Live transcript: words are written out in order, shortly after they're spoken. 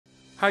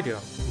Hi there,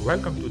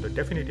 welcome to the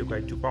Definitive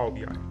Guide to Power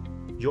BI,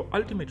 your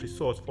ultimate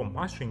resource for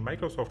mastering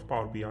Microsoft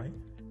Power BI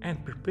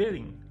and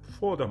preparing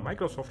for the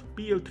Microsoft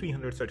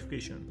PL300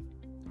 certification.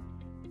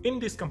 In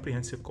this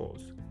comprehensive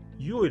course,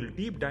 you will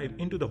deep dive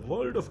into the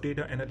world of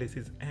data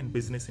analysis and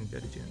business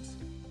intelligence.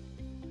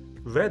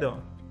 Whether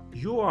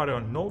you are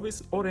a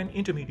novice or an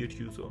intermediate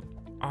user,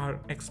 our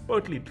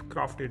expertly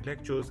crafted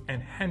lectures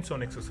and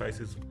hands-on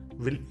exercises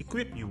will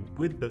equip you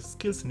with the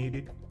skills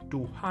needed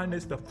to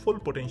harness the full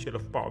potential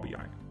of Power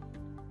BI.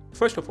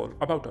 First of all,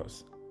 about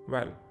us.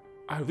 Well,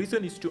 our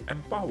vision is to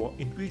empower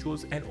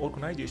individuals and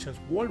organizations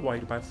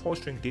worldwide by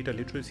fostering data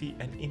literacy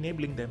and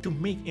enabling them to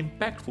make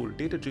impactful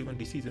data-driven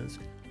decisions.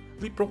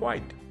 We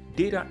provide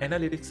data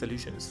analytics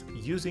solutions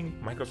using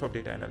Microsoft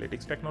data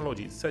analytics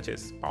technologies such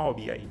as Power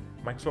BI,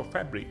 Microsoft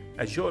Fabric,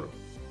 Azure,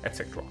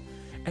 etc.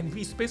 And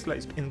we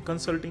specialized in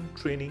consulting,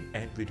 training,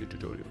 and video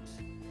tutorials.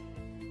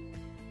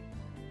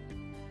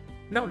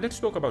 Now let's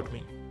talk about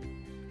me.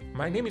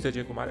 My name is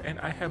Ajay Kumar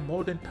and I have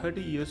more than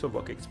 30 years of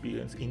work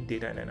experience in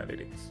data and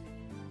analytics.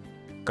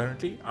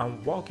 Currently,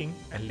 I'm working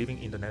and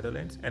living in the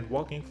Netherlands and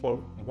working for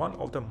one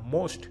of the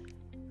most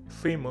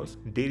famous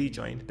dairy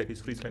giant, that is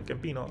Friesland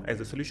Campina,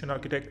 as a solution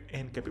architect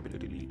and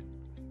capability lead.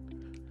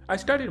 I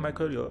started my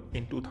career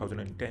in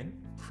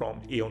 2010 from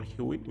Aon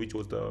Hewitt, which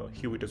was the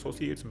Hewitt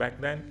Associates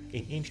back then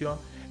in India,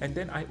 and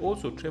then I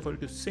also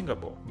traveled to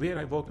Singapore where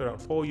I worked around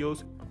 4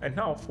 years, and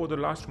now for the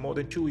last more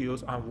than 2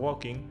 years I'm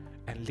working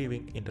and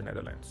living in the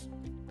Netherlands.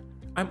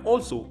 I'm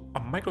also a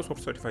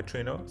Microsoft certified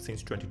trainer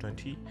since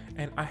 2020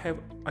 and I have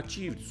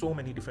achieved so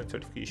many different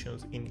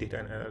certifications in data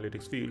and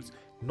analytics fields,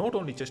 not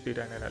only just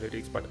data and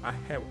analytics, but I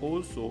have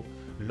also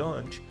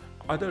learned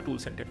other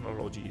tools and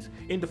technologies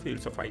in the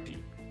fields of IT.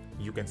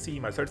 You can see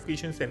my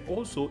certifications, and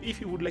also if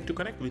you would like to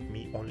connect with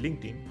me on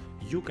LinkedIn,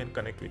 you can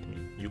connect with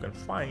me. You can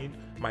find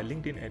my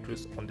LinkedIn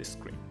address on this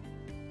screen.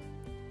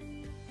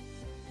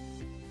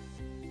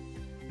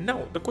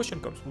 Now the question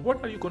comes,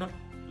 what are you gonna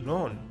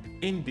learn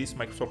in this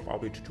Microsoft Power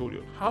BI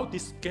tutorial? How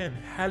this can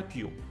help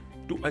you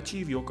to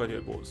achieve your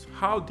career goals?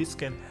 How this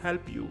can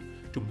help you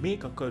to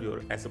make a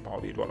career as a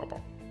Power BI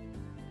developer?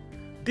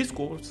 This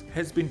course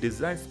has been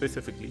designed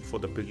specifically for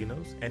the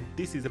beginners, and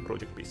this is a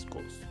project-based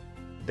course.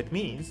 That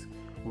means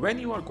when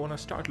you are gonna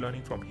start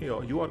learning from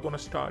here, you are gonna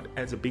start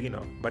as a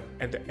beginner, but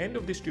at the end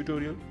of this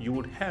tutorial, you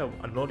would have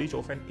a knowledge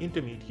of an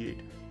intermediate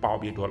Power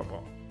BI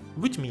developer,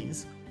 which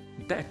means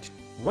that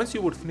once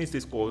you would finish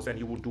this course and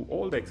you would do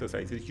all the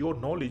exercises, your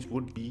knowledge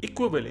would be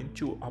equivalent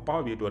to a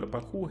Power BI developer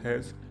who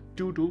has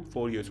 2 to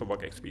 4 years of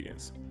work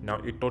experience. Now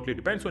it totally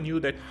depends on you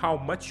that how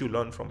much you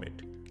learn from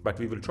it, but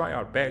we will try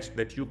our best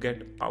that you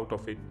get out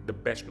of it the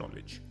best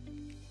knowledge.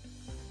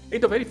 In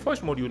the very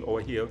first module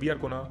over here, we are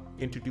gonna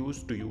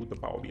introduce to you the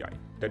Power BI.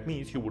 That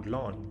means you would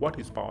learn what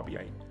is Power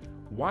BI,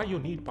 why you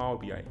need Power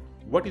BI,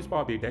 what is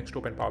Power BI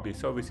Desktop and Power BI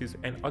Services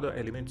and other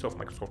elements of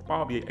Microsoft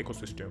Power BI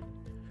ecosystem,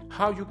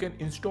 how you can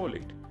install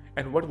it,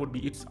 and what would be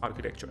its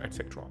architecture,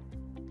 etc.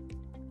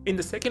 In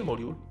the second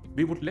module,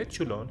 we would let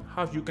you learn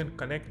how you can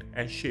connect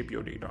and shape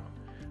your data.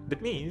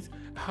 That means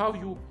how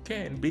you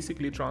can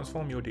basically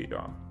transform your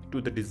data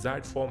to the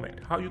desired format,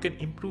 how you can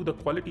improve the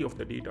quality of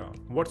the data,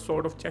 what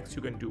sort of checks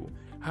you can do,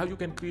 how you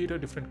can create a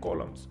different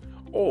columns,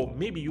 or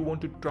maybe you want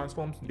to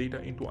transform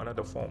data into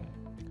another form.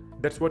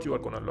 That's what you are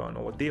going to learn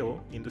over there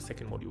in the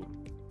second module.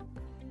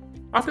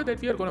 After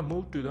that, we are going to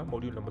move to the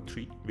module number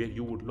 3, where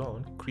you would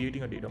learn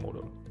creating a data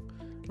model.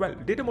 Well,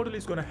 data model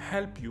is going to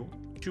help you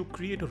to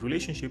create a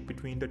relationship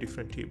between the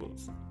different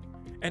tables.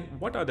 And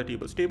what are the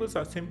tables? Tables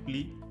are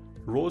simply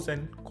rows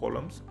and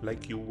columns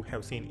like you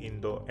have seen in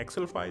the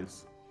Excel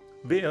files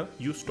where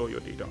you store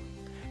your data.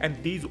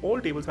 And these all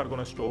tables are going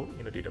to store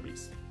in a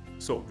database.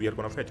 So we are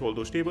going to fetch all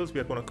those tables, we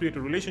are going to create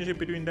a relationship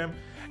between them,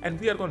 and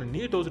we are going to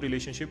need those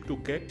relationships to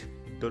get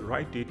the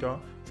right data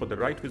for the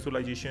right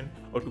visualization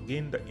or to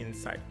gain the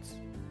insights.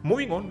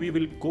 Moving on, we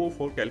will go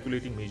for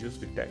calculating measures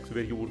with DAX,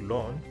 where you would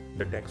learn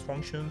the DAX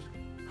functions,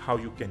 how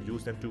you can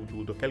use them to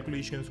do the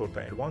calculations or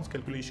the advanced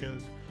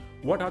calculations,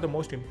 what are the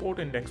most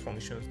important DAX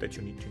functions that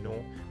you need to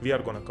know. We are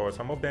going to cover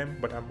some of them,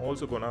 but I'm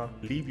also going to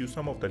leave you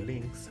some of the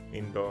links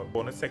in the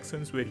bonus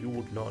sections where you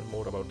would learn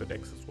more about the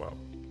DAX as well.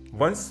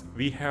 Once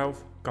we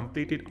have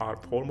completed our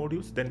 4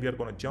 modules, then we are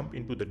going to jump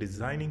into the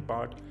designing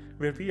part,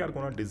 where we are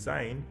going to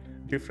design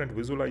different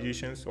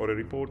visualizations or a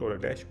report or a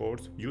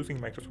dashboards using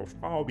Microsoft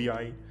Power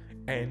BI,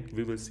 and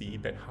we will see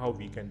that how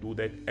we can do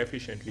that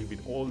efficiently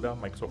with all the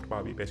Microsoft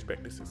Power BI best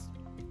practices.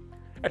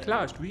 At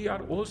last, we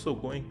are also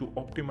going to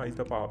optimize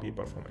the Power BI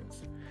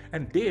performance,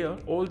 and there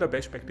all the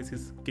best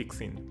practices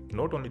kicks in.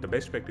 Not only the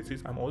best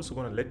practices, I'm also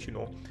going to let you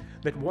know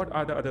that what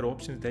are the other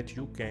options that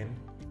you can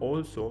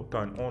also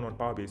turn on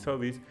Power BI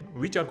service,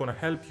 which are going to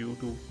help you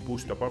to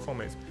boost the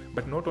performance.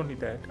 But not only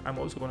that, I'm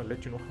also going to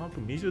let you know how to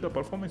measure the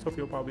performance of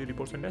your Power BI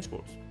reports and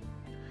dashboards.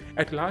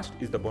 At last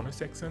is the bonus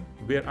section,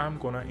 where I'm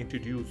gonna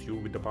introduce you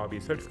with the Power BI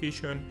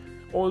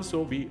certification.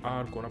 Also, we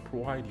are gonna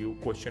provide you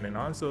question and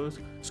answers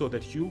so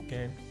that you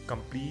can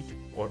complete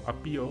or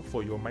appear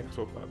for your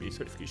Microsoft Power BI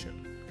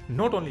certification.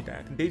 Not only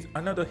that, there is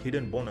another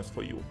hidden bonus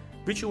for you.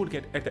 which you will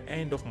get at the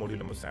end of module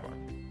number 7.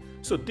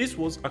 So this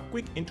was a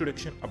quick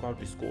introduction about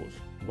this course,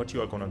 what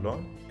you are going to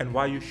learn and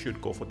why you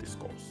should go for this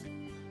course.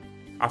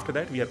 After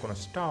that, we are going to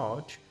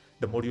start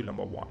the module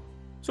number 1.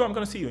 So I'm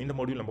going to see you in the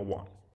module number 1.